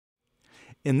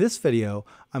In this video,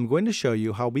 I'm going to show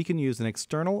you how we can use an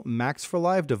external Max for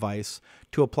Live device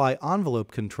to apply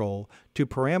envelope control to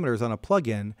parameters on a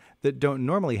plugin that don't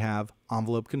normally have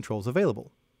envelope controls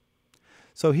available.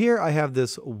 So here I have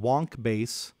this wonk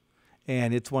bass,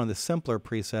 and it's one of the simpler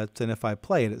presets, and if I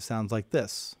play it, it sounds like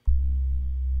this.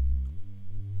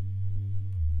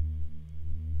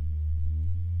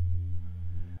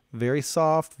 Very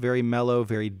soft, very mellow,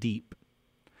 very deep.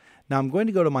 Now I'm going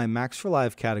to go to my Max for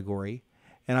Live category,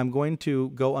 and I'm going to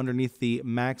go underneath the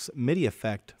Max MIDI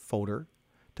Effect folder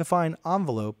to find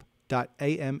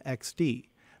envelope.amxd.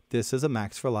 This is a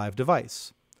Max for Live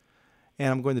device. And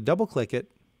I'm going to double click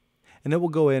it, and it will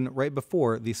go in right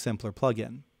before the simpler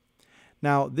plugin.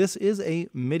 Now this is a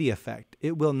MIDI effect.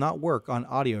 It will not work on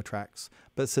audio tracks,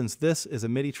 but since this is a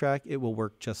MIDI track, it will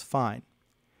work just fine.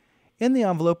 In the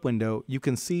envelope window, you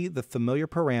can see the familiar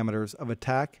parameters of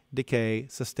attack, decay,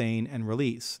 sustain, and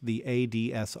release, the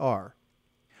ADSR.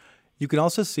 You can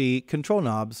also see control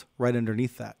knobs right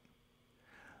underneath that.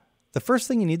 The first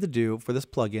thing you need to do for this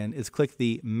plugin is click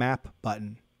the Map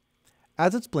button.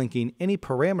 As it's blinking, any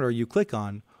parameter you click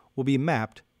on will be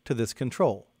mapped to this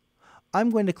control. I'm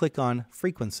going to click on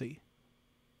Frequency.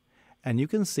 And you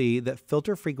can see that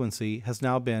filter frequency has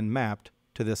now been mapped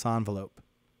to this envelope.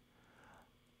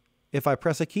 If I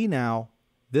press a key now,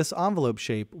 this envelope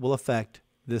shape will affect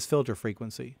this filter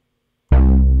frequency.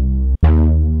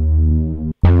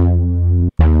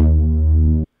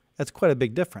 That's quite a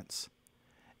big difference.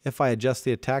 If I adjust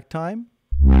the attack time,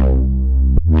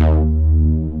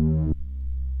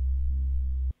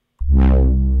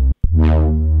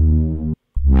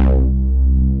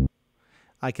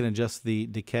 I can adjust the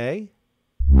decay,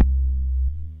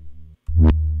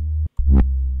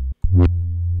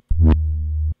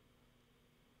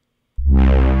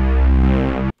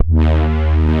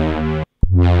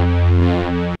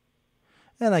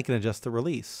 and I can adjust the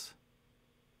release.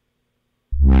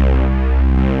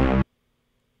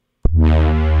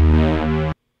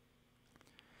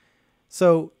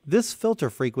 So this filter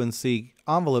frequency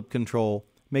envelope control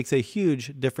makes a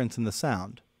huge difference in the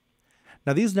sound.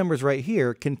 Now these numbers right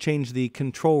here can change the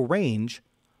control range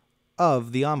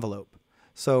of the envelope.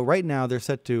 So right now they're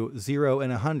set to 0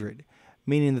 and 100,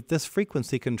 meaning that this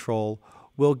frequency control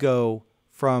will go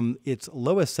from its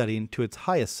lowest setting to its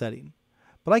highest setting.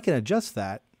 But I can adjust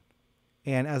that,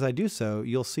 and as I do so,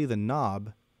 you'll see the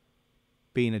knob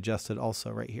being adjusted also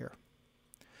right here.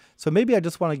 So maybe I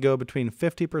just want to go between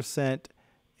 50%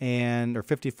 or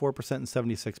 54% and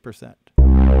 76%.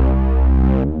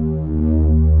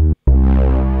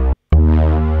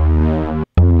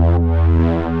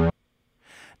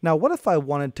 Now, what if I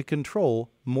wanted to control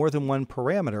more than one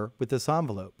parameter with this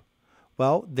envelope?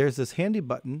 Well, there's this handy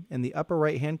button in the upper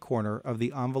right-hand corner of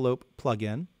the envelope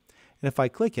plugin, and if I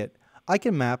click it, I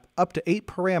can map up to 8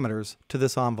 parameters to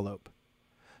this envelope.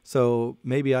 So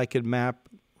maybe I could map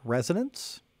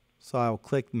resonance. So I'll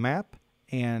click Map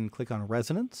and click on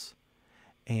Resonance,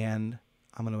 and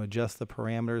I'm going to adjust the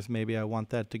parameters. Maybe I want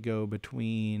that to go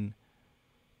between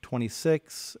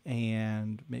 26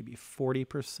 and maybe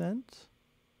 40%.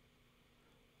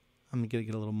 I'm going to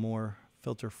get a little more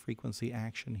filter frequency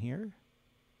action here.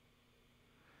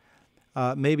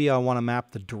 Maybe I want to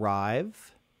map the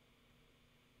drive,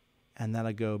 and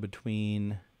that'll go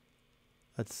between,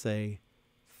 let's say,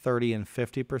 30 and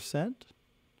 50%.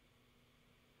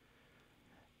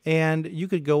 And you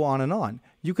could go on and on.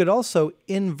 You could also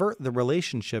invert the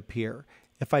relationship here.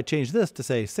 If I change this to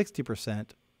say 60%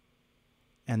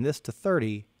 and this to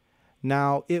 30,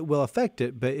 now it will affect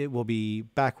it, but it will be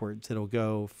backwards. It'll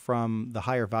go from the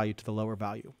higher value to the lower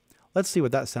value. Let's see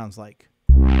what that sounds like.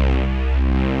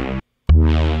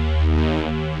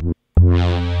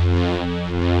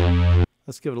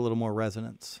 Let's give it a little more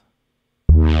resonance.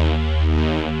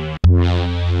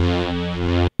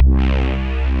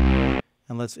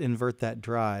 And let's invert that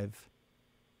drive.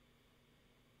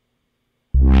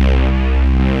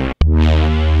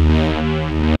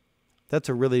 That's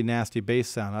a really nasty bass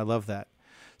sound. I love that.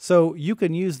 So you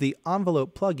can use the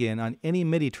envelope plugin on any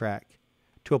MIDI track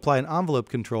to apply an envelope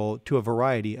control to a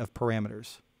variety of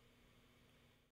parameters.